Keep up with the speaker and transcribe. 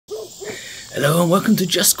Hello and welcome to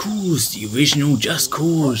Just Cause, the original Just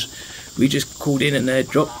Cause. We just called in an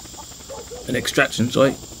airdrop, an extraction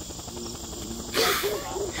site.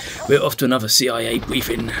 We're off to another CIA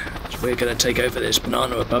briefing. We're going to take over this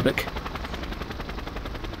banana republic.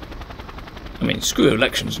 I mean, screw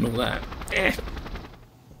elections and all that. Let's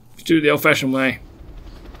do it the old-fashioned way.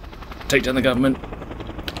 Take down the government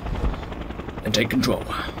and take control.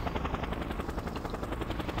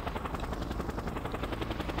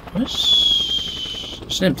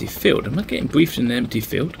 It's an empty field. Am I getting briefed in an empty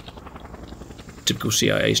field? Typical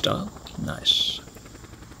CIA style. Nice.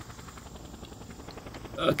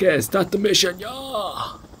 Okay, start the mission.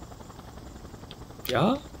 Yeah.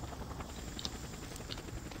 Yeah.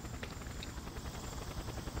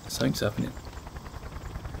 Something's happening.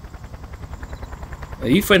 Are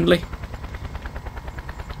you friendly?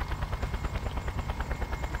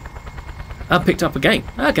 I picked up a game.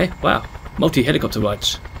 Okay, wow. Multi-helicopter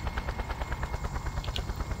rides.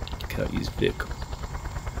 Cannot use vehicle.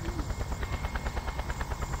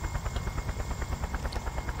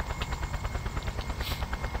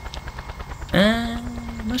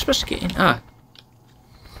 Am I supposed to get in? Ah.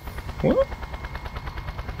 What?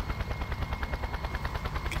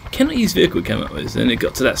 Cannot use vehicle came up with, and it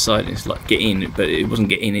got to that side and it's like get in, but it wasn't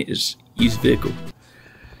get in, it was use vehicle.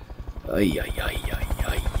 Ay, ay, ay, ay,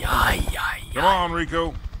 ay, ay, ay. Come on,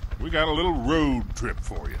 Rico. We got a little road trip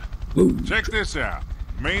for you. Ooh. Check this out.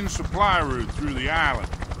 Main supply route through the island.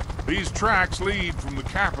 These tracks lead from the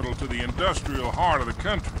capital to the industrial heart of the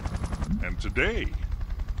country. And today,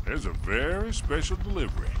 there's a very special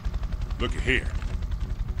delivery. Look at here.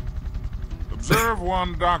 Observe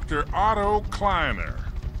one Dr. Otto Kleiner,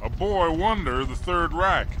 a boy wonder of the Third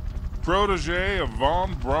Reich, protege of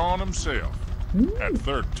von Braun himself, at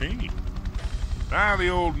 13. Now the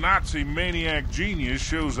old Nazi maniac genius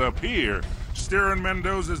shows up here, steering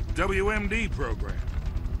Mendoza's WMD program.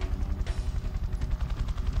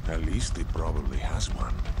 At least he probably has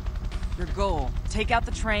one. Your goal, take out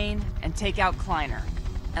the train and take out Kleiner.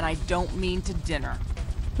 And I don't mean to dinner.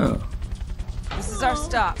 Oh. This is our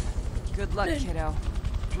stop. Good luck, kiddo.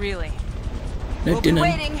 Really. No We'll dinner. be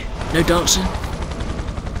waiting. No dancing.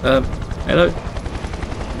 Hello.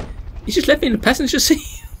 You just left me in the passenger seat?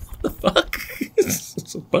 What the fuck?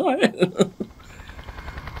 Bye.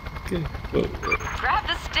 Okay. Whoa. Grab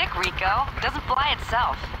the stick, Rico. It doesn't fly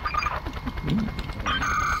itself.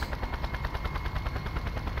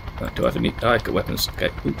 Right, do I have any? Oh, I've got weapons.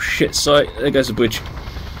 Okay. Oh shit! Sorry. There goes the bridge.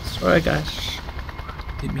 Sorry, guys.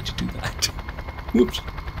 Didn't mean to do that. Whoops.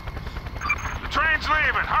 The train's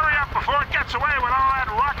leaving. Hurry up before it gets away with all that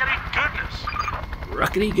rockety goodness.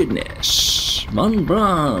 Rockety goodness. Von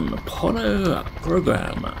Braun, Apollo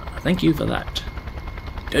program. Thank you for that.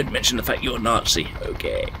 Don't mention the fact you're a Nazi.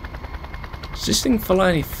 Okay. Does this thing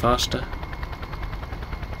fly any faster?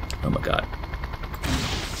 Oh my god.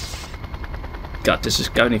 God, does this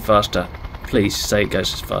go any faster? Please say it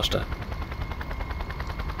goes faster.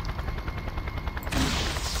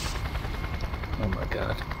 Oh my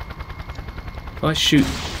god. If I shoot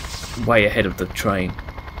way ahead of the train,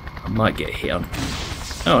 I might get hit on.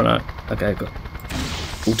 Oh no. Okay, I've got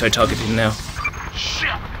auto-targeting now. Shit!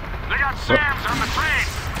 They got SAMs on the train!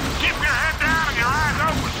 Keep your head down and your eyes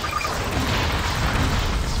open!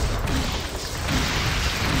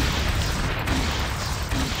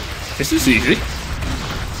 This is easy.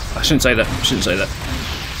 I shouldn't say that. I shouldn't say that.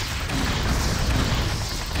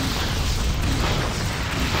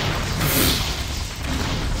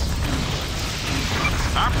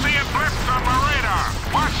 I'm seeing blips on my radar.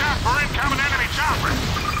 Watch out for incoming enemy choppers.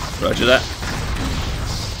 Roger that.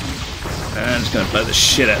 And I'm just going to blow the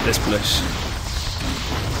shit out of this place.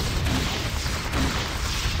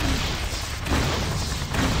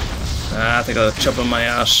 I think I'll chop on my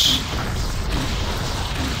ass.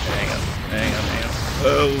 Hang on, hang on, hang on.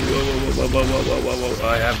 Whoa, whoa, whoa, whoa, whoa, whoa, whoa, whoa.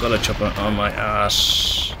 I have got a chopper on my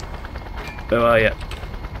ass. Where are you?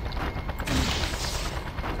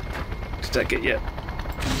 Did that get you?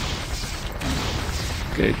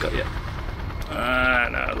 Good, got you. Ah,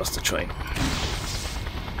 no, I lost the train.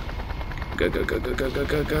 Go, go, go, go, go, go,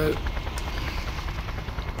 go, go.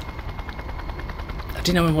 I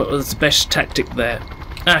didn't know what was the best tactic there.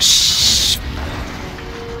 Ah, shh.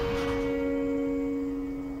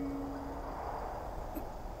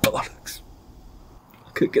 Bollocks. I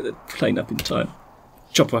couldn't get the plane up in time.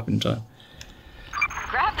 Chopper up in time.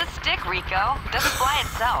 Grab the stick, Rico. It doesn't fly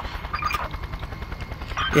itself.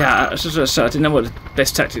 Yeah, I didn't know what the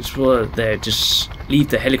best tactics were there. Just leave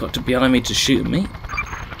the helicopter behind me to shoot me. And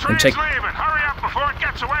Train's leaving. Hurry up before it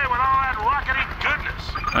gets away with all that rockety goodness.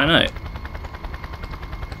 I know.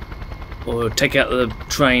 or take out the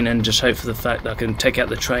train and just hope for the fact that I can take out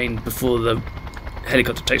the train before the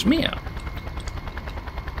helicopter takes me out.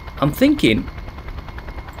 I'm thinking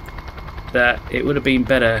that it would have been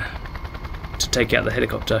better to take out the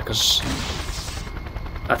helicopter, because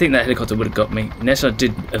I think that helicopter would have got me, unless I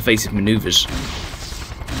did evasive maneuvers.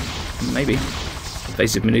 Maybe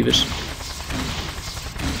evasive maneuvers.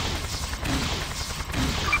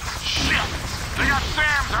 Shit! They got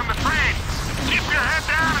Sam's on the train! Keep your head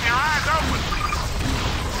down and your eyes open!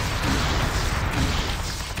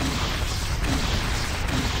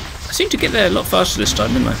 I seemed to get there a lot faster this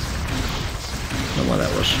time, didn't I? I don't know why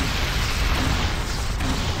that was.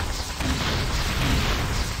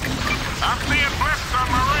 I'm seeing blips on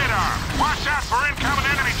my radar. Watch out for incoming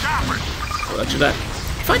enemy choppers. Roger that.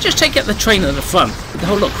 If I just take out the train at the front, would the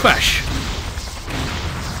whole lot crash?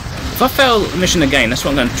 If I fail the mission again, that's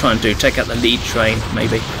what I'm going to try and do. Take out the lead train,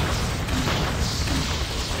 maybe.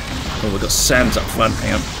 Oh, we've got Sam's up front.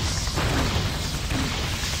 Hang on.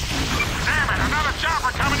 Damn it, another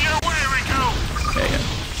chopper coming your way, Rico. There you go.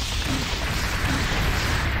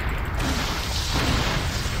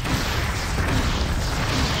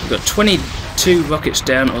 We've got 22 rockets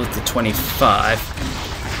down of the 25.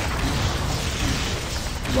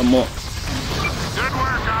 One more. Good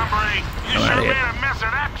work, hombre. You Come out sure of here. made a mess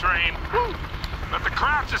of that train. But the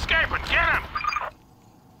crowd's escaping. Get him!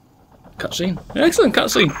 Cutscene. Excellent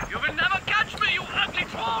cutscene. You will never catch me, you ugly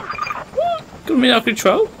troll! Got me out of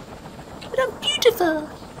control. But I'm beautiful.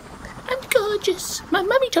 I'm gorgeous. My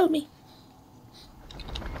mummy told me.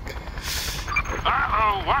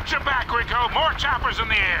 Uh-oh, watch your back, Rico. More choppers in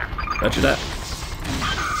the air. Roger that.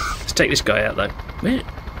 Let's take this guy out, though. Where?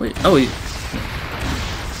 Oh, he...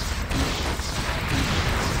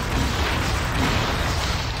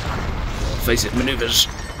 Face it, maneuvers.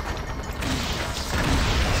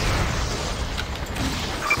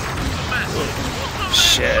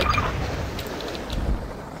 Shit.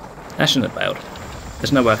 I shouldn't have bailed.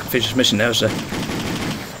 There's no way I can finish this mission now, is there? Do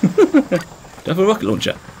I have a rocket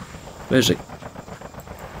launcher? Where is it?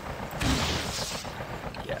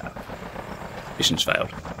 Yeah. Mission's failed.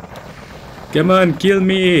 Come on, kill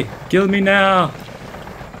me! Kill me now!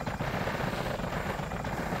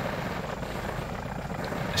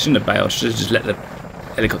 I shouldn't have bailed. I should have just let the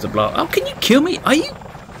helicopter blow up. Oh, can you kill me? Are you...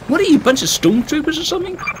 What are you, a bunch of stormtroopers or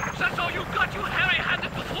something? That's all you got, you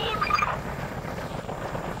hairy-handed buffoon!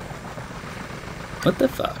 What the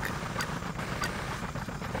fuck?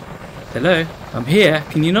 Hello? I'm here.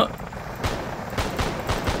 Can you not...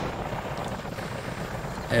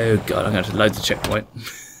 Oh god, I'm going to have to load the checkpoint.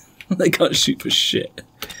 They can't shoot for shit.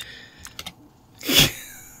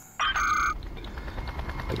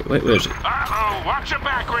 Okay, wait, where is it? Uh-oh, watch your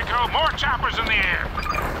back, Rico. More choppers in the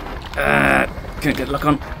air. Can't get lock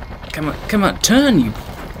on. Come on, turn you.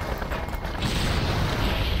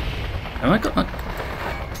 Have I got that?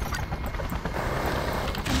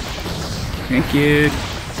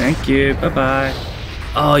 Thank you, bye-bye.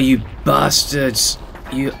 Oh, you bastards.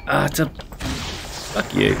 You utter...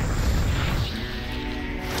 Fuck you.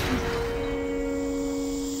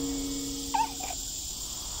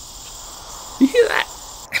 You hear that?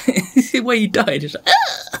 You see where you died? It's like,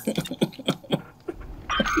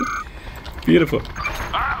 beautiful.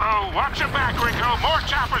 Uh-oh, watch your back, Rico. More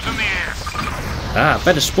choppers in the air. Ah,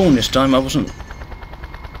 better spawn this time. I wasn't...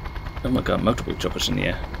 Oh my god, multiple choppers in the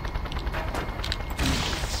air.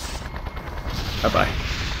 Bye-bye.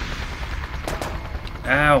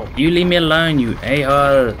 Ow, you leave me alone, you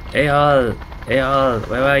a-hole. A-hole. A-hole.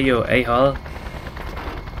 Where are you, a-hole?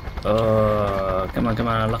 Oh, come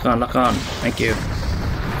on. Lock on. Thank you.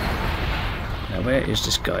 Now, where is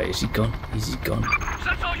this guy? Is he gone? Is he gone?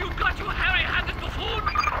 That's all you got, you hairy-handed buffoon!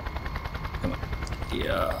 Come on.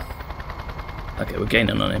 Yeah. Okay, we're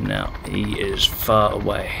gaining on him now. He is far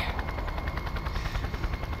away.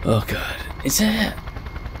 Oh god. Is there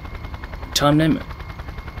a time limit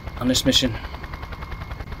on this mission?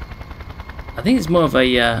 I think it's more of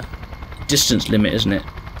a distance limit, isn't it?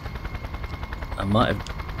 I might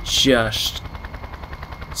have just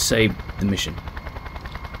saved the mission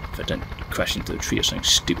if I don't crash into a tree or something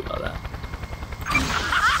stupid like that.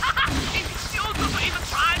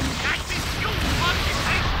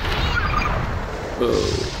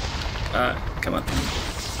 Whoa. Come on.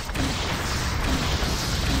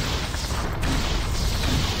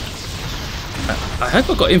 I hope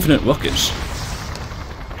I've got infinite rockets.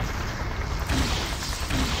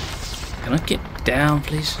 Can I get down,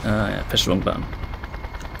 please? Yeah, press the wrong button.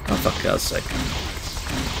 Oh, fuck God's sake.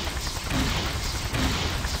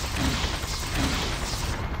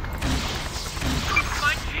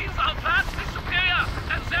 My genes are vastly superior,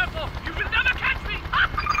 and therefore you will never catch me!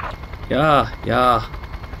 Yeah.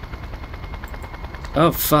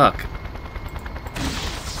 Oh, fuck.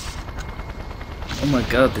 Oh my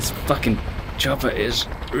god, this fucking chopper is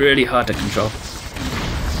really hard to control.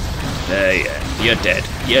 There you go. You're dead.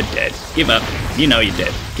 You're dead. Give up. You know you're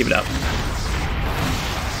dead. Give it up.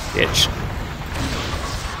 Bitch.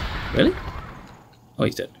 Really? Oh,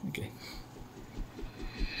 he's dead. Okay.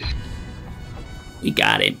 We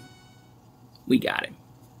got him. We got him.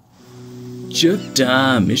 Job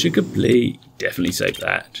done. Mission complete. Definitely save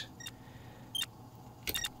that.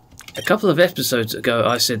 A couple of episodes ago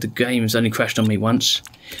I said the game's only crashed on me once.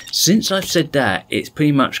 Since I've said that, it's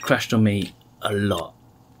pretty much crashed on me a lot.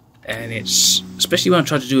 And it's especially when I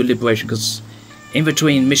try to do a liberation, because in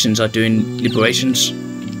between missions I'm doing liberations.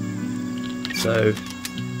 So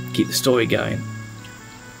keep the story going.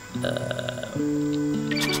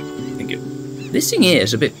 Thank you. This thing here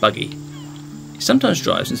is a bit buggy. It sometimes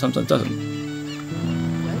drives and sometimes doesn't.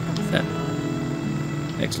 Yeah.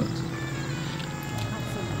 Excellent.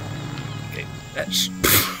 Okay, that's...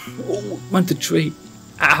 Oh, went the tree.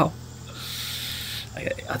 Ow.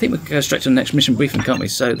 Okay, I think we can go straight to the next mission briefing, can't we?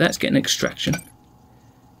 So let's get an extraction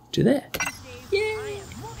to there. Yay!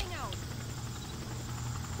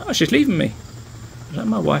 Oh, she's leaving me. Is that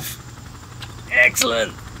my wife?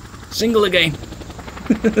 Excellent! Single again.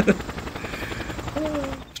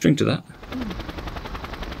 String to that.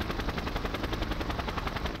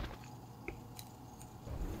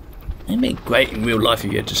 It'd be great in real life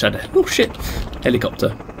if you just had a oh shit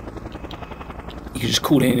helicopter. You could just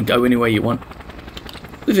call in and go anywhere you want.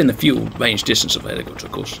 Within the fuel range distance of a helicopter,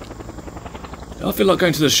 of course. I feel like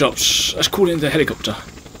going to the shops. Let's call in the helicopter.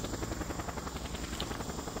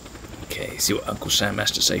 Okay, see what Uncle Sam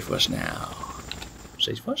has to say for us now.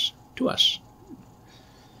 Say for us? To us.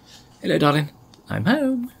 Hello, darling. I'm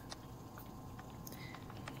home.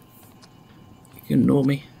 You can ignore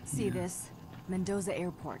me. See this? Mendoza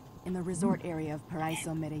Airport, in the resort area of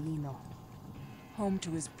Paraiso Medellino. Home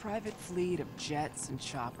to his private fleet of jets and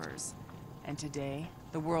choppers. And today,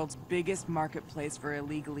 the world's biggest marketplace for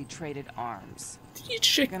illegally traded arms. You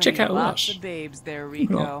check out lots us. of babes there,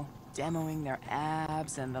 Rico. Demoing their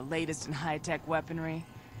abs and the latest in high-tech weaponry.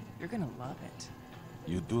 You're gonna love it.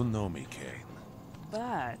 You do know me, Kane.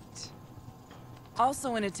 But...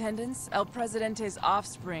 also in attendance, El Presidente's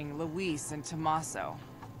offspring, Luis and Tommaso.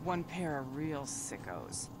 One pair of real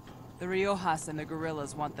sickos. The Riojas and the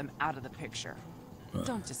guerrillas want them out of the picture.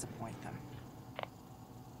 Don't disappoint them.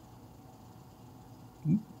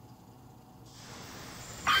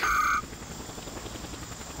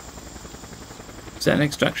 Is that an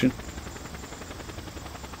extraction?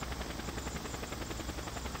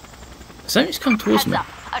 Something's come towards me. Heads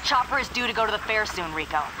up. A chopper is due to go to the fair soon,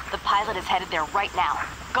 Rico. The pilot is headed there right now.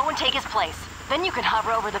 Go and take his place. Then you can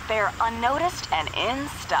hover over the fair unnoticed and in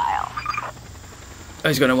style. Oh,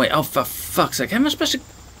 he's going to wait. Oh, for fuck's sake. How am I supposed to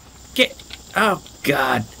get... Oh,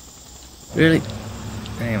 God. Really?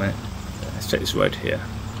 Hang on a minute. Let's take this road here.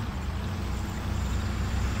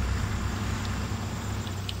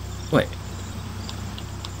 Wait.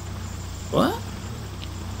 What?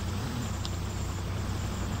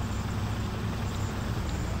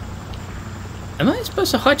 Am I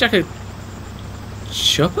supposed to hijack a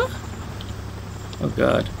chopper? Oh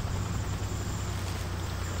god.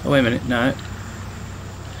 Oh wait a minute, no.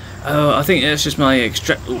 Oh, I think that's just my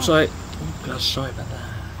extract. Oh, sorry. Oh god, sorry about that.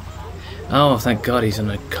 Oh, thank god he's in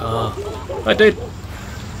a car. Hi, dude.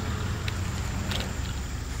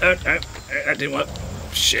 Oh, no, that didn't work.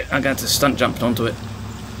 Shit, I'm going to stunt jump onto it.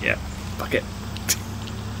 Yeah, fuck it.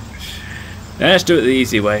 Let's do it the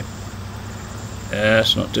easy way.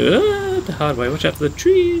 Let's not do it the hard way. Watch out for the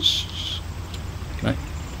trees. Can I?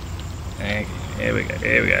 Okay, here we go,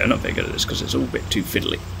 here we go. I'm not very good at this because it's all a bit too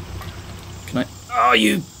fiddly. Can I? Oh,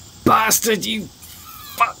 you bastard! You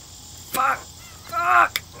fuck!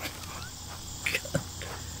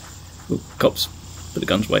 Oh, cops. Put the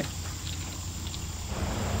guns away.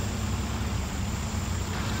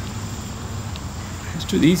 Let's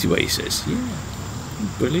do it the easy way, he says. Yeah.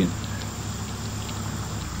 Brilliant.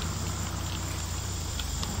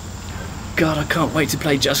 God, I can't wait to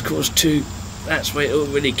play Just Cause 2. That's where it all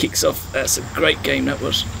really kicks off. That's a great game, that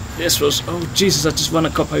was. This was... Oh, Jesus, I just run a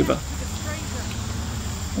cop over.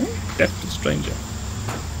 Definitely stranger.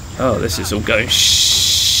 Oh, this is all going...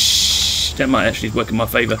 Shh. That might actually work in my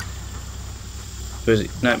favour. Where is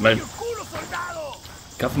it? No, man.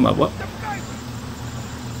 Cover my what?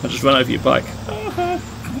 I just run over your bike.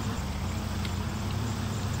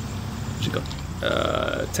 What's it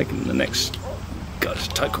got? Taking the next... God, it's a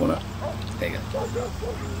tight corner. There you go. Oh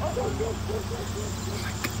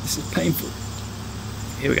my God, this is painful.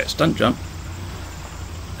 Here we go, stunt jump.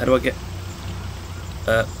 How do I get...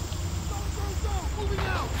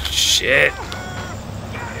 Shit.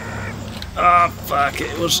 Oh, fuck.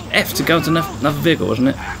 It was F to go to another vehicle, wasn't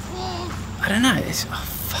it? I don't know. It's... Oh,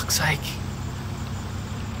 fuck's sake.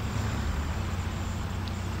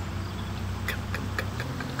 Come.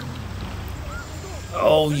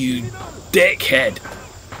 Oh, you dickhead.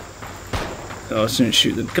 Oh, I shouldn't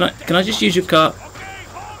shoot them. Can I just use your car?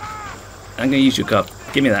 I'm going to use your car.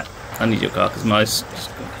 Give me that. I need your car because mine's...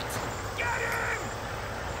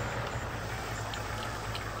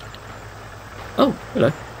 Oh,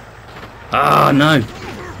 hello. Ah, no.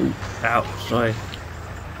 Ooh, ow, sorry.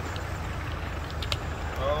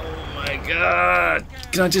 Oh my god.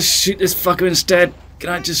 Can I just shoot this fucker instead? Can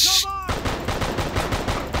I just...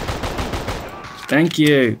 Thank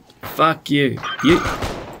you. Fuck you. You...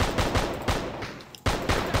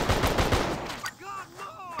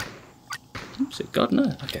 Oops, it God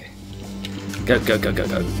no. Okay. Go.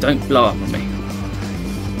 Don't blow up on me.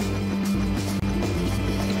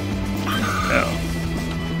 Oh.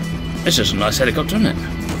 It's just a nice helicopter, isn't it?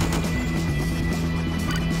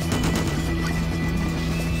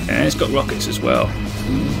 And it's got rockets as well.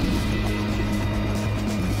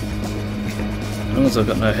 As long as I've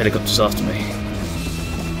got no helicopters after me.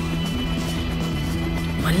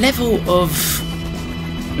 My level of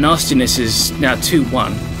nastiness is now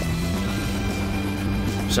 2-1.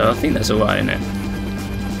 So I think that's alright, isn't it?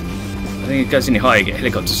 I think it goes any higher, you get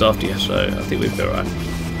helicopters after you, so I think we'll be alright.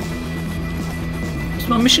 What's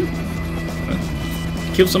my mission?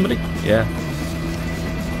 Kill somebody? Yeah.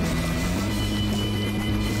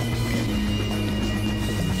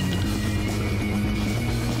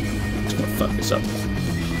 Just gonna fuck this up.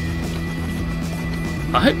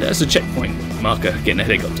 I hope that's a checkpoint marker, getting a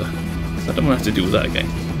helicopter. I don't want to have to do all that again.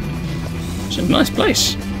 It's a nice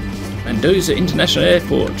place. Mendoza International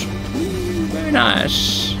Airport. Ooh, very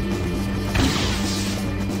nice.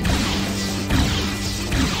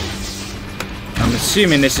 I'm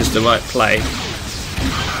assuming this is the right play.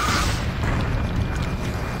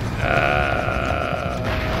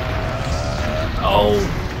 Oh,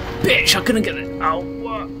 bitch! I couldn't get it. Oh,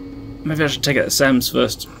 what? Maybe I should take it to Sam's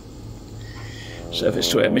first. Surface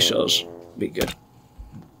to air missiles. Be good.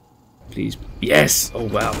 Please. Yes! Oh,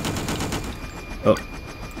 wow. Oh.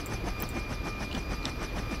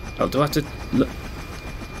 Oh, do I have to look?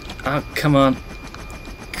 Oh, come on.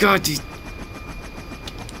 God, you...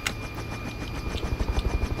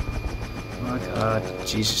 Oh my god.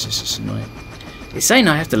 Jesus, this is annoying. It's saying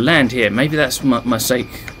I have to land here. Maybe that's my mistake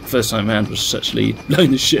first time around, was actually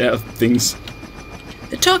blowing the shit out of things.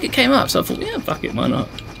 The target came up, so I thought, yeah, fuck it, why not?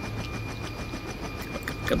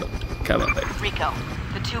 Come on, baby. Rico,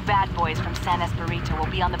 the two bad boys from San Espirito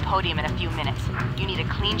will be on the podium in a few minutes. You need a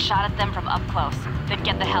clean shot at them from up close. Then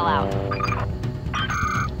get the hell out.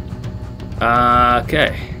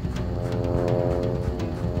 Okay.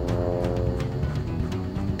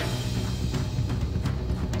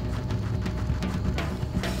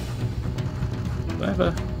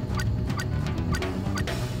 Whatever.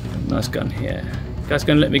 Nice gun here. You guys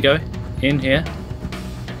gonna let me go in here?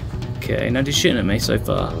 Okay, nobody's shooting at me so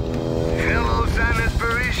far. Hello, San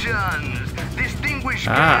Espiritians. Distinguished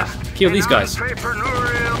guests, kill these guys.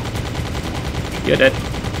 You're dead.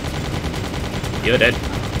 You're dead.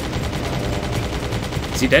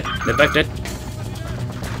 Is he dead? They're both dead.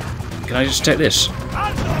 Can I just take this?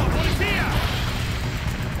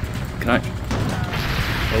 Can I?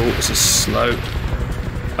 Oh, this is slow.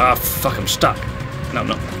 Ah, fuck, I'm stuck. No, I'm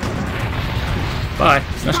not. Bye.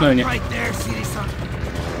 Nice knowing you. Right there, citizen.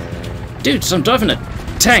 Dude, so I'm driving a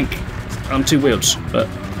tank on two wheels, but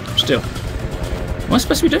still. What am I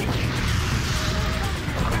supposed to be doing?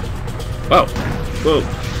 Whoa. Whoa.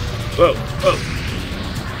 Whoa. Whoa.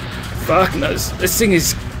 Fuck, no, this thing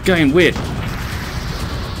is going weird.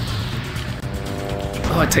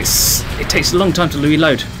 Oh, it takes a long time to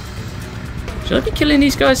reload. Should I be killing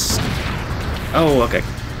these guys? Oh, okay.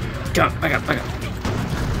 Go, back up.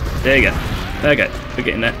 There you go. There you go. We're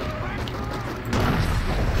getting there.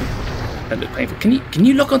 That looked painful. Can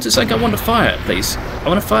you lock onto something I want to fire, please? I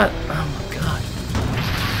want to fire. Oh my god.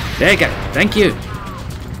 There you go. Thank you.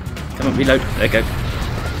 Come on, reload. There you go.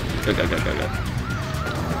 Go.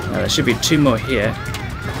 Now there should be two more here.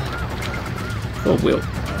 Four-wheel.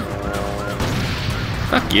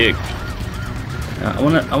 Fuck you. I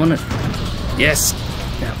wanna. Yes.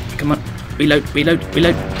 Now, come on. Reload.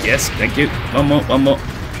 Yes, thank you. One more.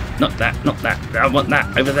 Not that. I want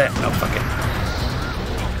that over there. Oh, fuck it.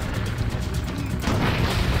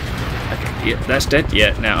 Okay, yeah, that's dead.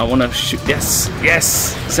 Yeah, now I want to shoot. Yes.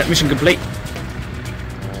 Set mission complete.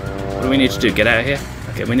 What do we need to do? Get out of here?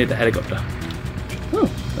 Okay, we need the helicopter. Oh,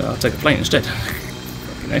 I'll take a plane instead.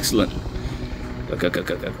 Fucking excellent. Go, go, go,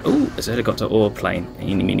 go, go. Oh, there's a helicopter or a plane.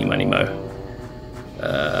 Eeny, meeny, miny, mo.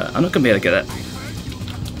 I'm not going to be able to get that.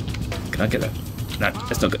 Can I get that? No,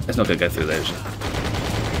 it's not going to go through those.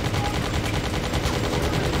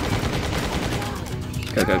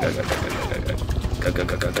 Go, go, go, go, go, go, go, go. Go, go,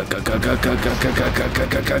 go, go, go, go, go, go, go, go, go, go,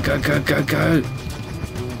 go, go, go, go, go, go.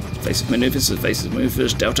 Faces maneuvers, faces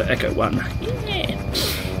maneuvers, Delta Echo 1. Yeah.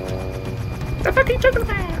 The fucking talking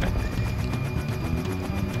about?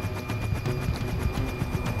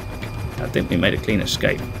 I think we made a clean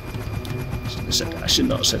escape. I should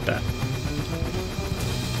not have said that.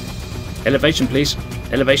 Elevation, please.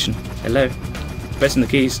 Elevation. Hello. Pressing the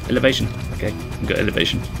keys. Elevation. Okay, we've got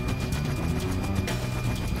elevation.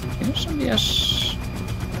 You know somebody else?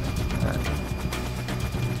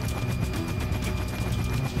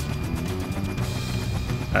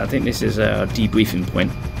 I think this is our debriefing point.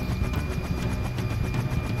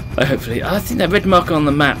 Hopefully, I think that red marker on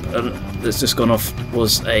the map that's just gone off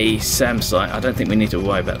was a SAM site. I don't think we need to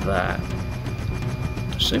worry about that.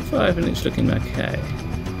 So far, everything's looking okay.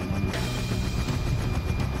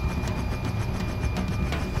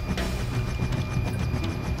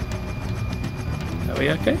 Are we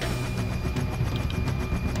okay?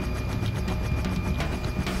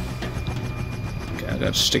 Okay, I'm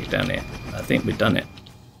going to stick it down here. I think we've done it.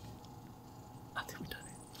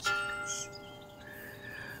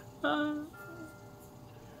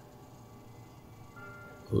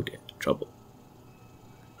 Oh dear, trouble.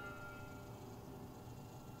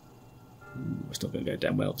 Ooh, it's not going to go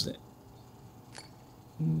down well, is it?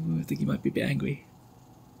 Ooh, I think he might be a bit angry.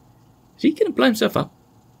 Is he going to blow himself up?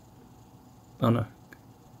 Oh no. I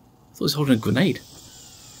thought he was holding a grenade.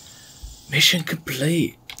 Mission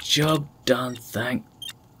complete. Job done, thank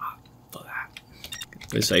for that.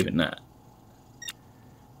 We're saving that.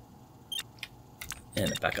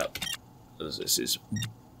 And back up. This is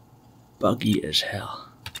buggy as hell.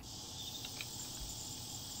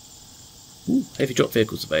 Ooh, heavy drop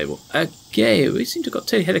vehicles available. Okay, we seem to have got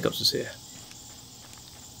 2 helicopters here.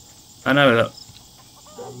 I know, look.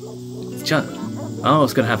 Oh,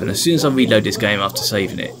 what's going to happen? As soon as I reload this game after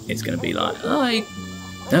saving it, it's going to be like, hi.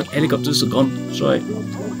 No, helicopters are gone. Sorry.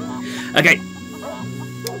 Okay.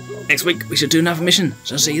 Next week, we should do another mission.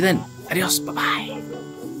 So I'll see you then. Adios. Bye-bye.